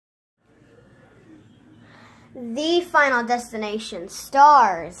The Final Destination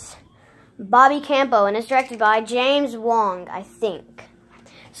stars Bobby Campo and is directed by James Wong, I think.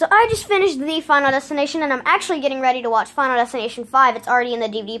 So I just finished The Final Destination, and I'm actually getting ready to watch Final Destination 5. It's already in the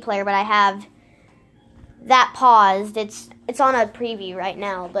DVD player, but I have that paused. It's on a preview right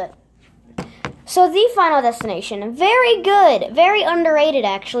now, but... So The Final Destination, very good, very underrated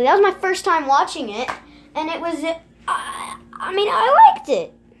actually. That was my first time watching it, and it was, I liked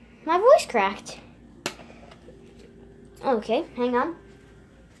it. My voice cracked. Okay, hang on.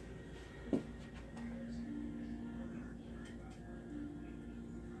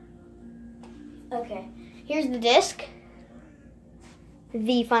 Okay, here's the disc.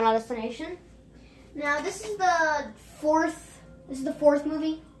 The Final Destination. Now this is the fourth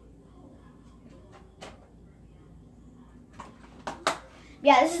movie.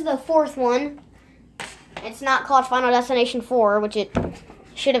 Yeah, this is the fourth one. It's not called Final Destination 4, which it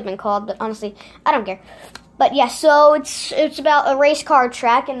should have been called, but honestly, I don't care. But yeah, so it's about a race car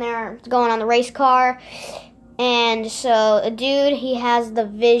track, and they're going on the race car. And so a dude, he has the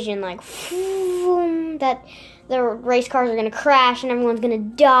vision, like, that the race cars are going to crash, and everyone's going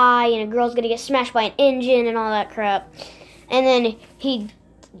to die, and a girl's going to get smashed by an engine, and all that crap. And then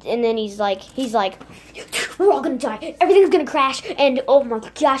he's like, we're all gonna die. Everything's gonna crash, and oh my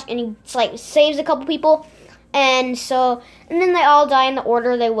gosh! And he like saves a couple people, and then they all die in the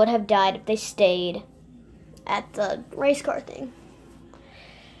order they would have died if they stayed at the race car thing.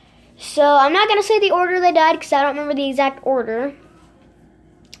 So I'm not gonna say the order they died because I don't remember the exact order,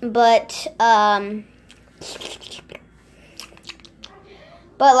 but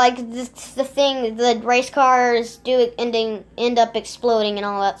like the thing, the race cars end up exploding and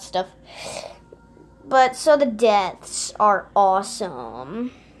all that stuff. But so the deaths are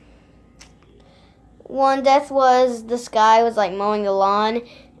awesome. One death was this guy was like mowing the lawn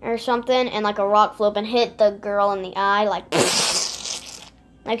or something, and like a rock flew up and hit the girl in the eye, like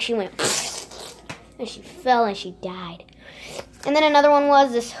she went, and she fell and she died. And then another one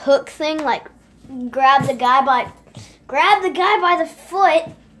was this hook thing, like grabbed the guy by the foot,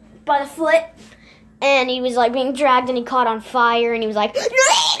 and he was like being dragged and he caught on fire, and he was like,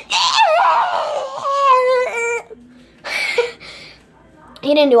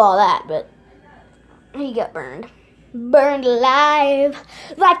 he didn't do all that, but he got burned alive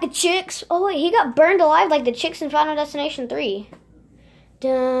like the chicks. Oh wait, he got burned alive like the chicks in Final Destination 3.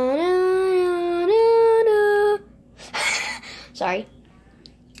 Sorry.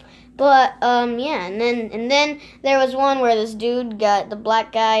 But yeah, and then there was one where this dude got, the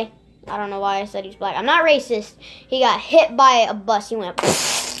black guy, I don't know why I said he's black, I'm not racist, he got hit by a bus, he went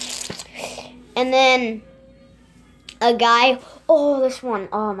and then a guy, oh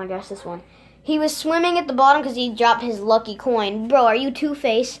my gosh, this one, he was swimming at the bottom because he dropped his lucky coin. Bro, are you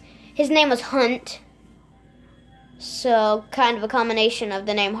Two-Face? His name was Hunt, so kind of a combination of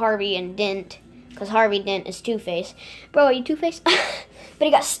the name Harvey and Dent, because Harvey Dent is Two-Face. Bro, are you Two-Face? But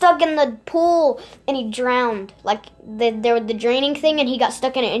he got stuck in the pool, and he drowned. Like, there was the draining thing, and he got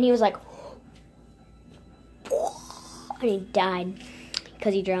stuck in it, and he was like, and he died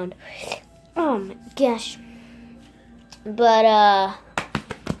because he drowned. Oh my gosh. But,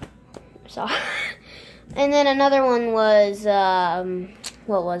 sorry. And then another one was,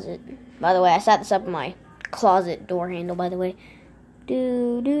 what was it? By the way, I set this up in my closet door handle, by the way.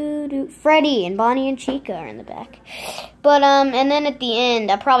 Freddy and Bonnie and Chica are in the back. But, and then at the end,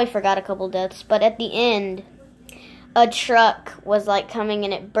 I probably forgot a couple deaths, but at the end, a truck was, like, coming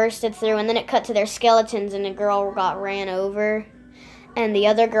and it bursted through, and then it cut to their skeletons, and a girl got ran over, and the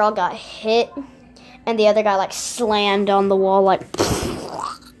other girl got hit, and the other guy, like, slammed on the wall, like,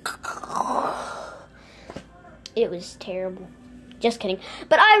 it was terrible. Just kidding.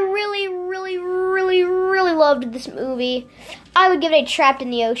 But I really, really, really, really loved this movie. I would give it a Trapped in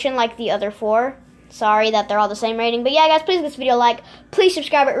the Ocean like the other 4. Sorry that they're all the same rating. But yeah, guys, please give this video a like. Please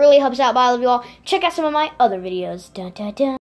subscribe. It really helps out. But I love you all. Check out some of my other videos. Dun, dun, dun.